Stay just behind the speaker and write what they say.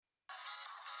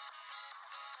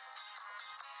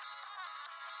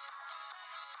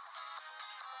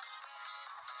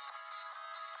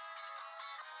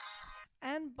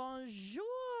bonjour,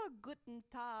 guten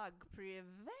tag, privet,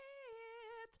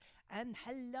 and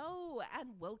hello, and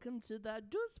welcome to the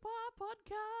Duspa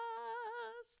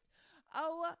podcast.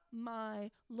 Oh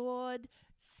my lord,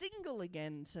 single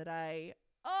again today.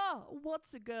 Oh,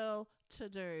 what's a girl to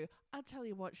do? I tell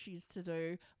you what she's to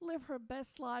do. Live her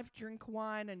best life, drink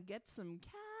wine, and get some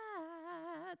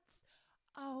cats.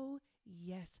 Oh,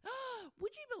 yes.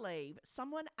 Would you believe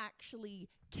someone actually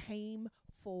came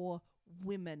for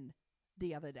women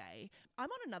the other day?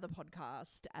 I'm on another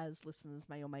podcast, as listeners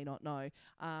may or may not know.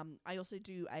 I also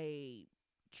do a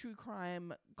true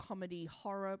crime comedy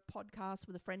horror podcast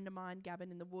with a friend of mine,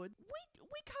 Gavin in the Wood.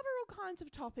 We cover all kinds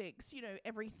of topics, you know,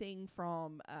 everything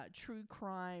from true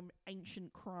crime,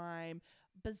 ancient crime,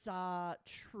 bizarre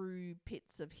true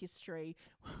bits of history.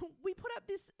 We put up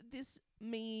this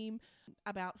meme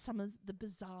about some of the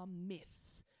bizarre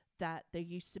myths that there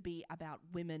used to be about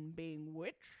women being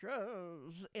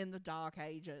witches in the Dark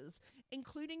Ages,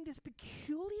 including this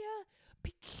peculiar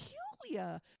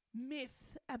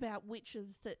myth about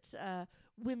witches that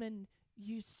women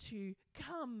used to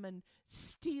come and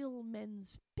steal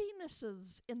men's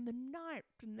penises in the night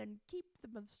and then keep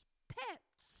them as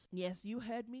pets. Yes, you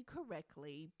heard me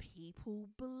correctly. People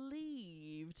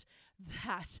believed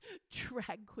that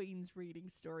drag queens reading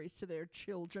stories to their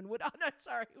children would...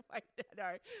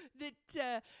 That,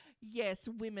 yes,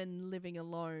 women living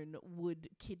alone would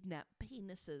kidnap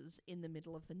penises in the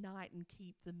middle of the night and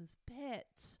keep them as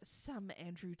pets. Some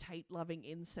Andrew Tate-loving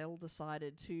incel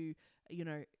decided to,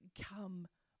 come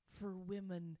for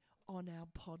women on our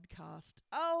podcast.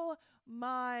 Oh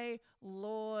my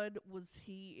lord, was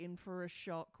he in for a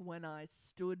shock when I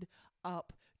stood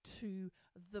up to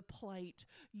the plate.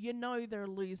 You know they're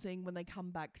losing when they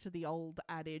come back to the old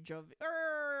adage of,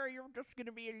 you're just going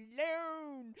to be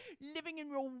alone, living in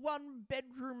your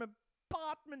one-bedroom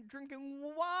apartment, drinking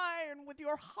wine with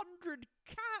your 100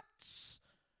 cats.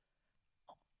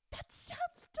 That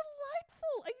sounds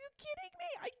delightful. Are you kidding me?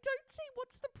 I don't see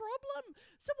what's the problem.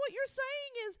 So what you're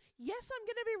saying is, yes, I'm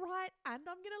going to be right and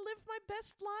I'm going to live my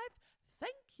best life.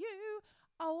 Thank you.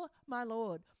 Oh, my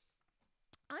lord.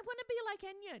 I want to be like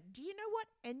Enya. Do you know what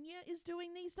Enya is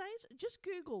doing these days? Just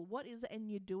Google, what is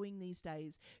Enya doing these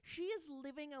days? She is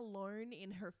living alone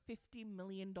in her $50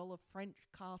 million French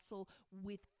castle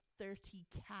with 30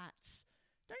 cats.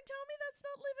 Don't tell me that's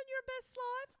not living your best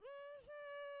life.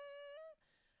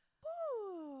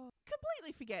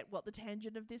 Completely forget what the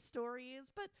tangent of this story is,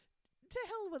 but to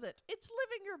hell with it. It's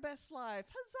living your best life.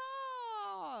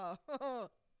 Huzzah!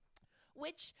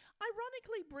 Which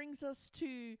ironically brings us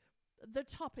to the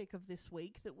topic of this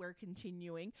week that we're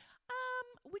continuing,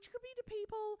 which could be to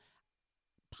people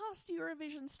past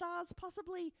Eurovision stars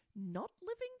possibly not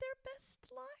living their best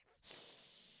life.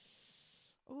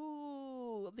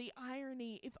 Ooh, the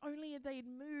irony. If only they'd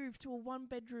moved to a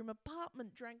one-bedroom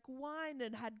apartment, drank wine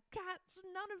and had cats,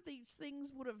 none of these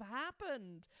things would have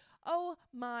happened. Oh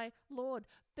my lord.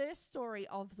 First story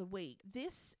of the week.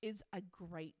 This is a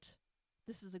great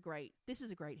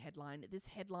headline. This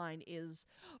headline is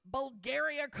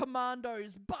Bulgaria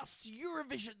Commandos bust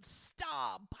Eurovision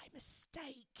star by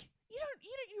mistake.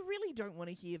 You really don't want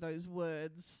to hear those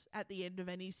words at the end of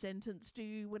any sentence, do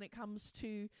you, when it comes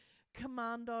to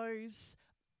Commandos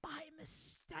by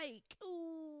mistake?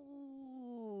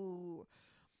 Ooh.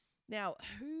 Now,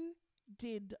 who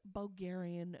did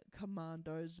Bulgarian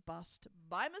Commandos bust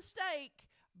by mistake?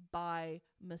 By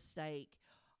mistake.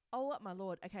 Oh, my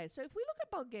lord. Okay, so if we look at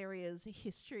Bulgaria's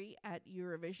history at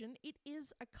Eurovision, it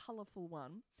is a colourful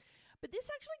one. But this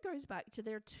actually goes back to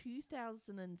their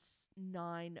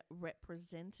 2009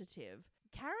 representative,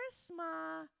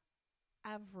 Karisma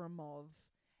Avramov.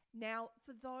 Now,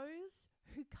 for those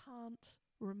who can't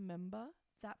remember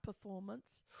that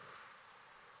performance,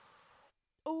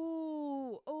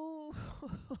 oh,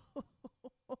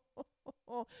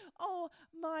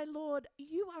 my lord,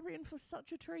 you are in for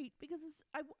such a treat because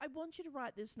I want you to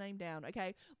write this name down,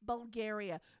 okay?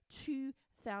 Bulgaria,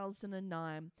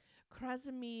 2009.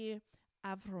 Krasimir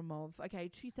Avramov, okay,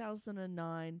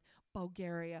 2009,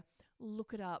 Bulgaria.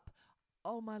 Look it up.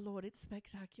 Oh, my lord, it's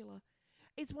spectacular.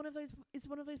 It's one of those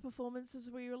performances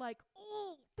where you're like,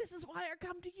 oh, this is why I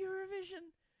come to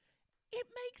Eurovision.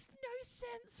 It makes no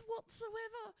sense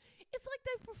whatsoever. It's like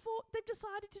they've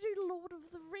decided to do Lord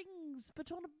of the Rings,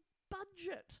 but on a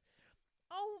budget.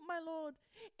 Oh, my lord.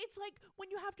 It's like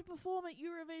when you have to perform at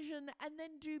Eurovision and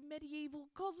then do medieval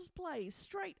cosplay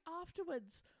straight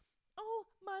afterwards. Oh,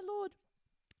 my lord.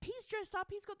 He's dressed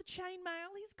up. He's got the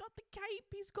chainmail. He's got the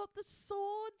cape. He's got the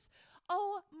swords.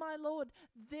 Oh, my lord.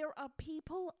 There are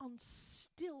people on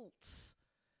stilts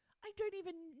I don't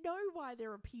even know why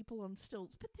there are people on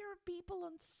stilts, but there are people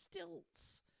on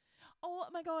stilts. Oh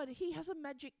my God, he has a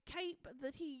magic cape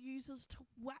that he uses to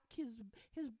whack his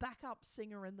backup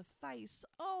singer in the face.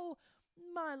 Oh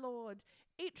my Lord,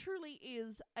 it truly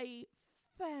is a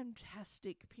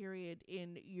fantastic period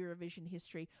in Eurovision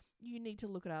history. You need to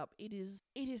look it up. It is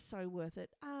so worth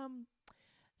it.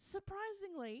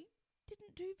 Surprisingly,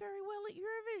 didn't do very well at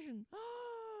Eurovision.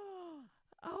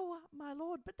 Oh my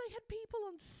Lord, but they had people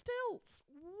on stilts.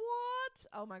 What?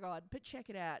 Oh my God, but check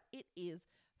it out. It is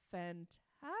fantabulous.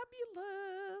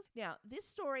 Now, this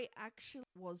story actually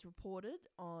was reported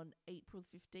on April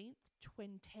 15th,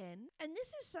 2010, and this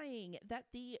is saying that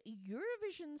the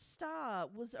Eurovision star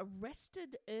was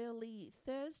arrested early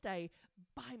Thursday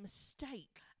by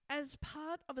mistake as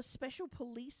part of a special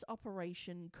police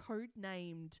operation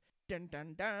codenamed Dun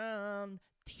Dun Dun,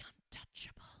 The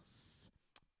Untouchables.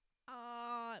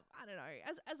 I don't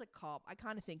know. As a cop, I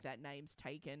kind of think that name's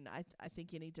taken. I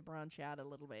think you need to branch out a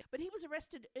little bit. But he was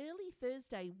arrested early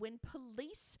Thursday when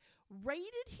police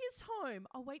raided his home.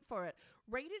 Oh, wait for it.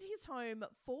 Raided his home,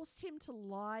 forced him to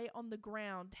lie on the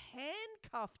ground,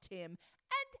 handcuffed him,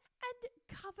 and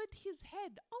covered his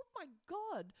head. Oh my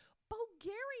God.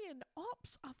 Bulgarian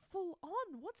ops are full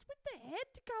on. What's with the head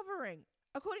covering?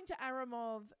 According to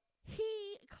Aramov,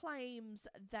 he claims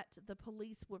that the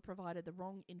police were provided the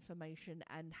wrong information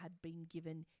and had been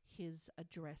given his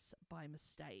address by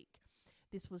mistake.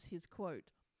 This was his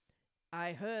quote.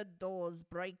 "I heard doors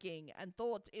breaking and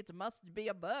thought it must be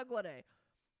a burglary.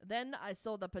 Then I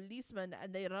saw the policemen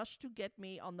and they rushed to get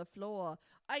me on the floor.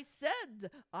 I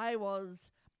said I was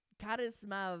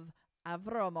Karismav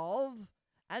Avramov,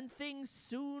 and things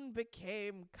soon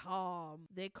became calm.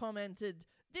 They commented,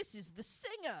 'This is the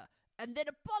singer,' and then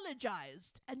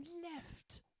apologized and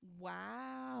left."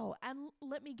 Wow. And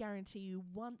let me guarantee you,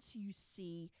 once you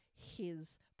see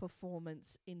his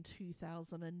performance in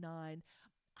 2009,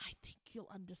 I think you'll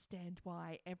understand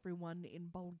why everyone in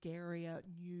Bulgaria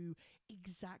knew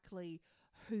exactly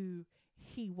who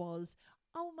he was.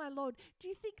 Oh my Lord, do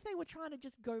you think they were trying to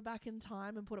just go back in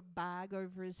time and put a bag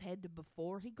over his head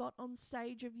before he got on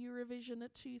stage of Eurovision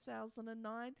at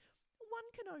 2009?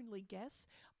 One can only guess.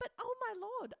 But oh my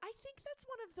Lord, I think that's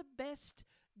one of the best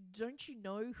 "Don't you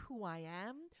know who I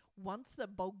am?" once the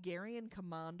Bulgarian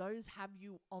Commandos have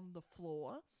you on the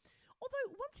floor. Although,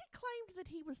 once he claimed that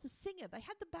he was the singer, they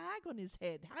had the bag on his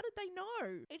head. How did they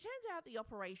know? It turns out the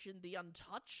operation, The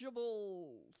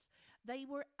Untouchables, they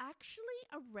were actually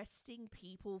arresting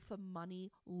people for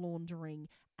money laundering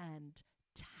and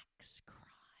tax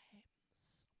crimes.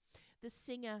 The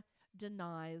singer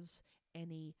denies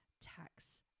any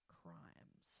tax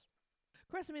crimes.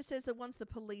 Krasimir says that once the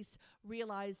police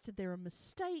realized their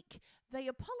mistake, they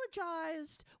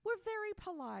apologized, were very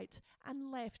polite,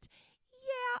 and left.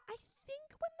 Yeah, I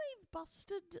think when they've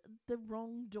busted the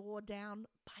wrong door down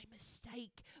by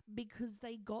mistake because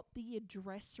they got the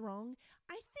address wrong,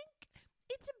 I think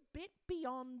it's a bit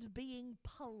beyond being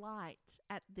polite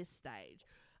at this stage.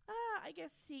 I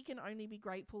guess he can only be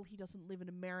grateful he doesn't live in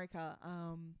America.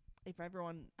 If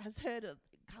everyone has heard of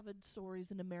covered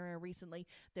stories in America recently,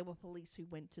 there were police who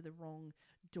went to the wrong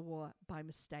door by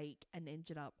mistake and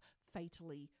ended up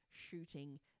fatally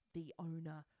shooting the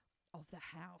owner of the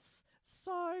house.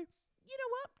 So, you know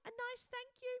what? A nice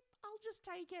thank you. I'll just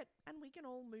take it and we can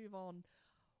all move on.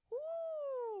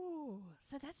 Ooh,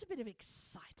 so that's a bit of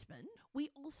excitement. We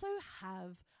also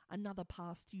have another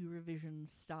past Eurovision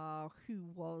star who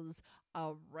was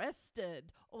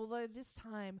arrested, although this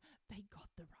time they got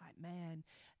the right man.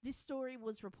 This story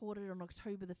was reported on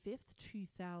October the 5th,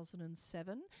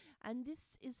 2007, and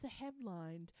this is the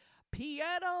headline: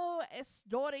 Piero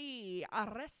Estori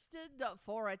arrested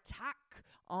for attack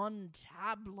on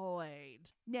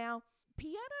tabloid. Now,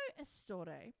 Piero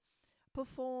Estori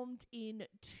performed in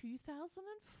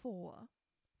 2004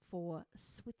 for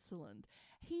Switzerland.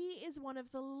 He is one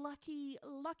of the lucky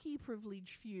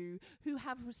privileged few who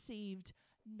have received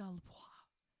null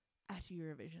point at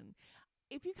Eurovision.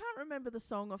 If you can't remember the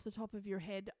song off the top of your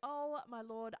head, oh my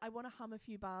Lord, I want to hum a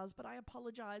few bars, but I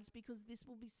apologize because this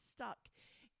will be stuck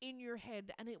in your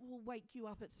head and it will wake you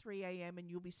up at 3 a.m. and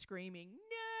you'll be screaming,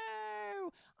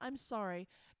 "No!" I'm sorry.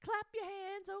 Clap your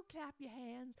hands, oh clap your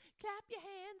hands. Clap your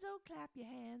hands, oh clap your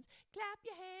hands. Clap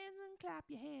your hands and clap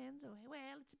your hands. Oh,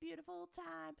 well, it's a beautiful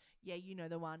time. Yeah, you know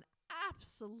the one.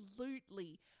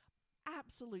 Absolutely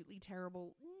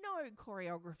terrible. No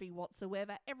choreography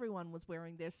whatsoever. Everyone was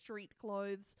wearing their street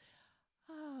clothes.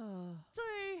 So,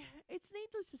 it's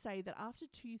needless to say that after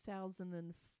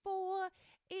 2004,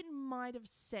 it might have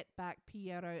set back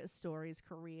Piero Estori's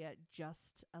career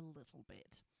just a little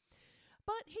bit.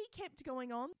 But he kept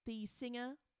going on, the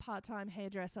singer, part-time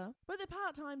hairdresser. But the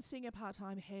part-time singer,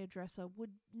 part-time hairdresser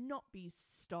would not be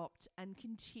stopped and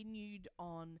continued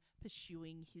on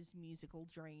pursuing his musical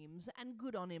dreams, and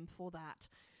good on him for that.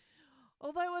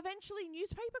 Although eventually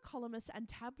newspaper columnist and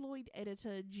tabloid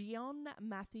editor Gian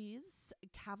Mathias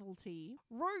Cavalti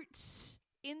wrote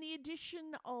in the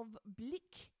edition of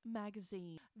Blick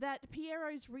magazine that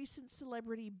Piero's recent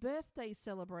celebrity birthday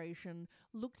celebration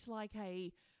looked like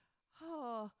a,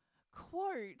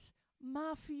 quote,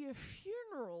 mafia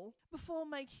funeral, before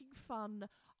making fun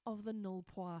of the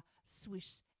Nullpois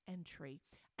Swiss entry,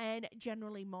 and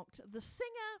generally mocked the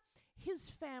singer, his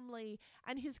family,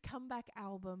 and his comeback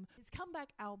album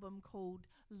called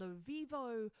Lo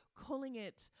Vivo, calling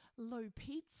it Lo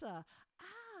Pizza.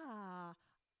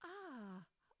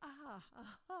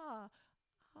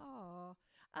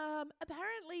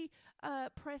 Apparently,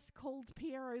 press called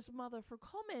Piero's mother for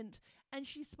comment, and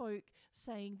she spoke,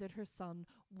 saying that her son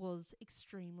was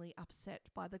extremely upset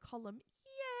by the column.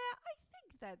 Yeah, I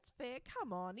think that's fair.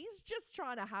 Come on, he's just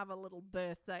trying to have a little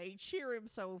birthday, cheer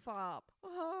himself up.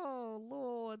 Oh,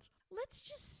 Lord. Let's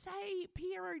just say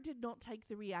Piero did not take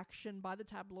the reaction by the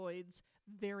tabloids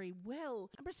very well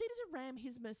and proceeded to ram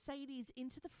his Mercedes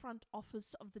into the front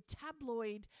office of the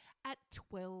tabloid at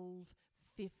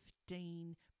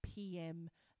 12:15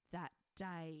 p.m. that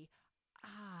day.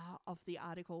 Of the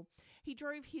article. He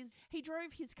drove his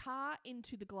car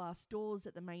into the glass doors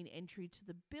at the main entry to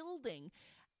the building,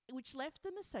 which left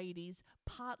the Mercedes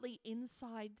partly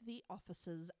inside the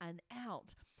offices and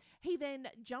out. He then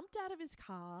jumped out of his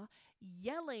car,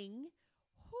 yelling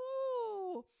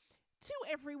to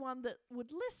everyone that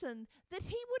would listen that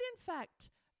he would in fact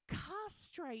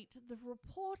castrate the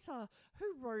reporter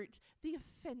who wrote the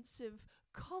offensive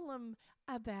column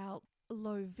about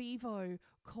Lo Vivo,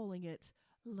 calling it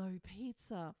Lo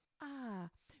Pizza.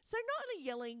 So not only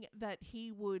yelling that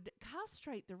he would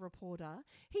castrate the reporter,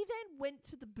 he then went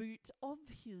to the boot of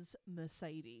his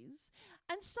Mercedes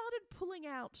and started pulling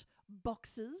out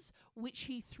boxes, which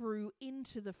he threw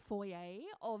into the foyer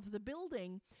of the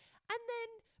building, and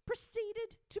then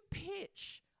proceeded to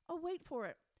pitch, wait for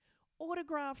it,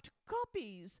 autographed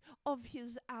copies of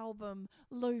his album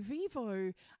Lo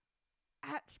Vivo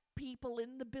at people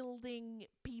in the building,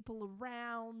 people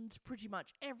around, pretty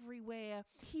much everywhere.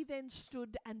 He then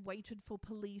stood and waited for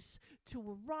police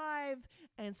to arrive,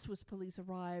 and Swiss police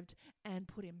arrived and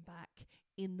put him back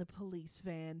in the police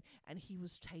van, and he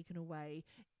was taken away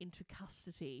into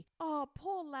custody. Oh,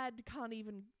 poor lad can't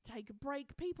even take a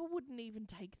break. People wouldn't even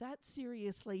take that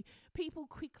seriously. People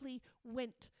quickly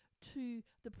went to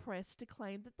the press to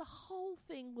claim that the whole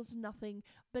thing was nothing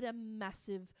but a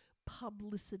massive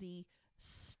publicity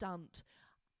stunt.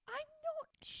 I'm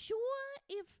not sure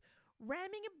if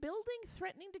ramming a building,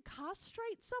 threatening to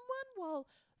castrate someone while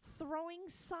throwing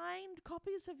signed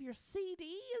copies of your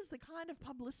CD is the kind of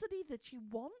publicity that you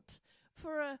want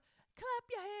for a clap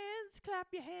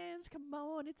your hands, come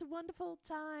on, it's a wonderful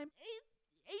time.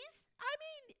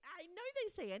 I know they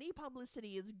say any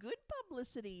publicity is good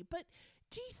publicity, but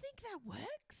do you think that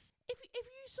works? If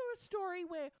you saw a story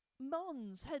where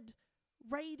Mons had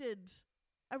raided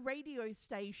a radio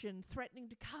station threatening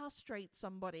to castrate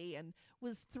somebody and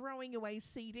was throwing away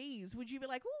CDs, would you be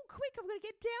like, oh, quick, I'm going to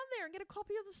get down there and get a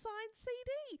copy of the signed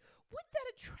CD? Would that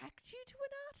attract you to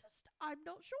an artist? I'm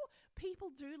not sure. People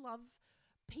do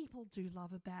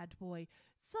love a bad boy.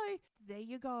 So there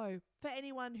you go. For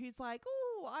anyone who's like,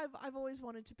 oh, I've always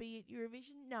wanted to be at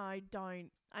Eurovision. No, don't.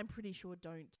 I'm pretty sure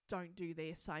don't do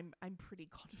this. I'm pretty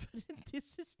confident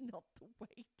this is not the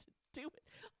way to do it.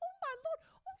 Oh my Lord.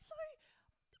 Also,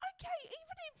 okay,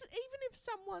 even if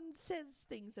someone says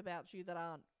things about you that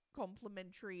aren't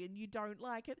complimentary and you don't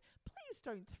like it, please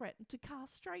don't threaten to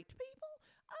castrate people.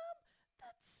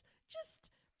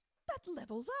 That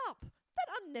levels up.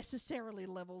 That unnecessarily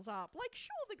levels up. Like,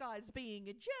 sure, the guy's being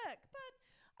a jerk, but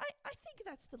I think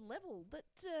that's the level that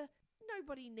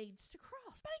nobody needs to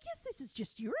cross. But I guess this is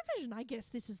just Eurovision. I guess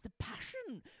this is the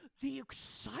passion, the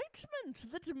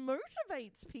excitement that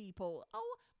motivates people.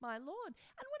 Oh, my Lord.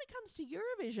 And when it comes to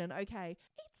Eurovision, okay,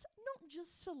 it's not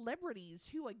just celebrities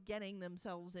who are getting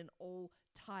themselves in all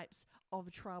types of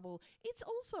trouble. It's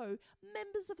also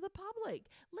members of the public.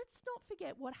 Let's not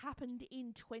forget what happened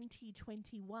in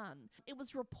 2021. It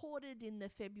was reported in the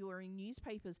February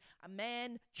newspapers, a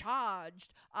man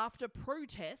charged after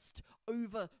protest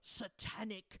over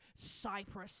satanic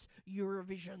Cyprus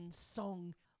Eurovision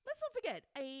song. Let's not forget,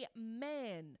 a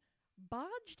man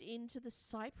barged into the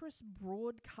Cyprus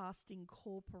Broadcasting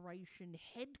Corporation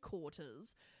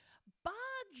headquarters, barged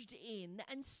barged in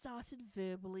and started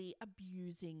verbally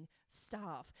abusing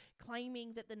staff,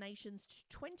 claiming that the nation's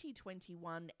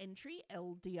 2021 entry,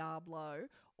 El Diablo,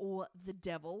 or The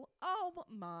Devil, oh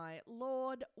my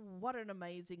lord, what an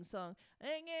amazing song.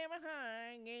 I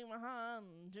gave my hand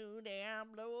to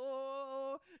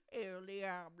Diablo, El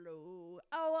Diablo.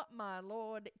 Oh my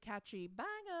lord, catchy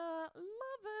banger,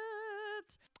 love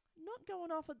it. Not going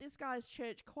off at this guy's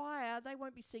church choir. They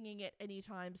won't be singing it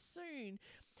anytime soon.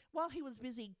 While he was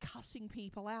busy cussing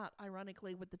people out,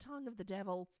 ironically, with the tongue of the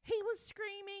devil, he was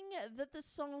screaming that the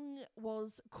song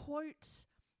was, quote,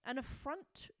 an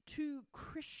affront to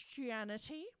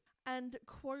Christianity and,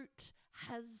 quote,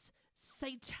 has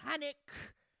satanic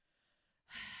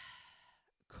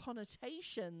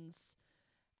connotations,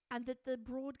 and that the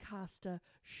broadcaster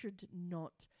should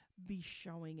not be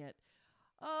showing it.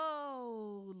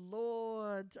 Oh,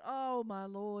 Lord. Oh, my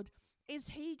Lord. Is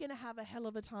he going to have a hell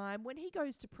of a time when he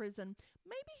goes to prison?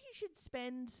 Maybe he should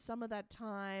spend some of that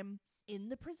time in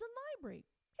the prison library.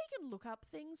 He can look up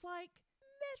things like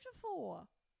metaphor.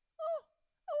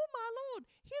 Oh, my Lord.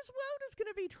 His world is going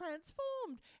to be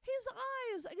transformed. His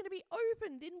eyes are going to be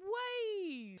opened in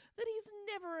ways that he's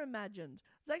never imagined.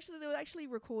 There were actually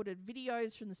recorded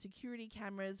videos from the security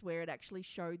cameras where it actually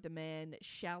showed the man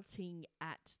shouting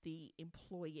at the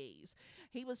employees.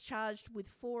 He was charged with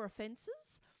 4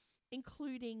 offences,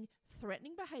 including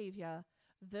threatening behaviour,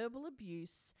 verbal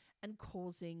abuse, and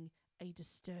causing a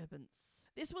disturbance.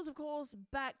 This was, of course,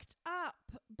 backed up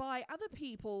by other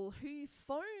people who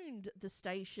phoned the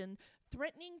station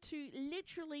threatening to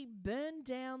literally burn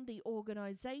down the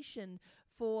organisation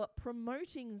for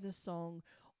promoting the song,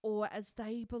 or as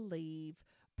they believe,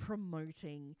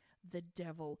 promoting the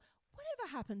devil. Whatever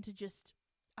happened to just,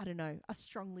 I don't know, a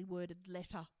strongly worded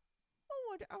letter?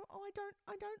 I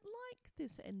don't like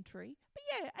this entry. But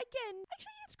yeah, again,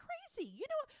 actually it's crazy. You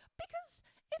know, because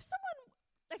if someone,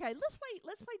 okay,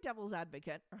 let's play devil's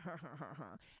advocate.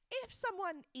 If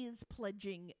someone is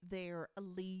pledging their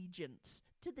allegiance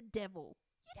to the devil,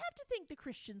 you'd have to think the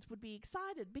Christians would be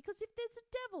excited, because if there's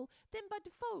a devil, then by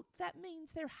default that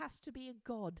means there has to be a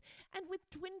God. And with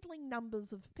dwindling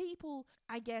numbers of people,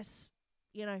 I guess,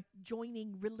 you know,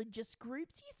 joining religious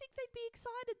groups, you think they'd be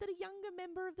excited that a younger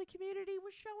member of the community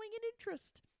was showing an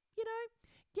interest, you know,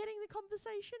 getting the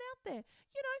conversation out there.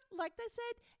 You know, like they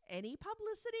said, any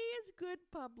publicity is good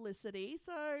publicity,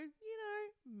 so, you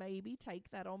know, maybe take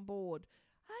that on board.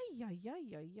 Ay, ay,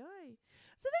 ay, ay, ay.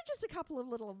 So they're just a couple of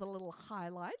little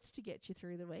highlights to get you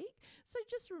through the week. So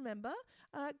just remember,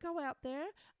 go out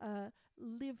there,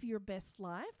 live your best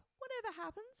life. Whatever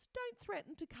happens, don't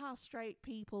threaten to castrate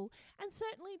people, and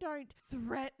certainly don't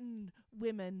threaten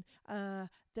women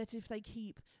that if they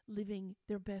keep living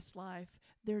their best life,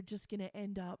 they're just going to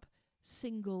end up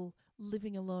single,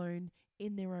 living alone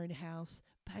in their own house,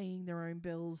 paying their own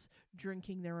bills,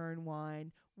 drinking their own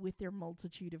wine with their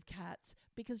multitude of cats.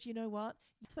 Because you know what?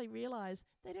 Yes, they realize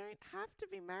they don't have to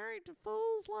be married to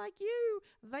fools like you.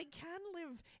 They can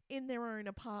live in their own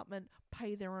apartment,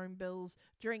 pay their own bills,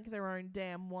 drink their own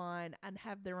damn wine, and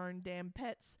have their own damn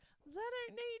pets. They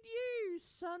don't need you,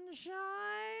 sunshine.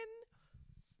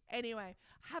 Anyway,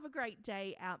 have a great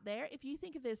day out there. If you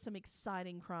think if there's some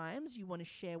exciting crimes you want to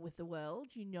share with the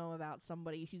world, you know about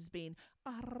somebody who's been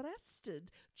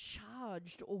arrested,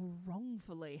 charged, or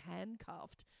wrongfully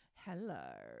handcuffed,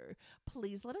 hello,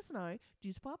 please let us know.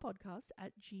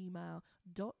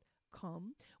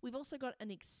 dewsparpodcast@gmail.com. We've also got an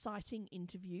exciting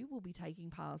interview we'll be taking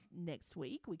part next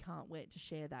week. We can't wait to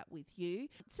share that with you.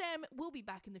 Sam, we'll be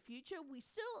back in the future. We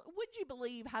still, would you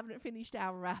believe, haven't finished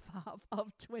our wrap-up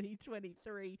of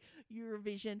 2023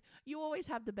 Eurovision. You always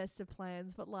have the best of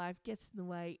plans, but life gets in the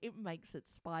way. It makes it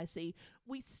spicy.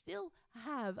 We still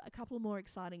have a couple more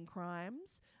exciting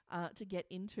crimes to get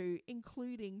into,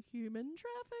 including human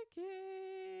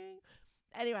trafficking.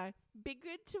 Anyway, be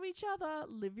good to each other.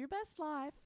 Live your best life.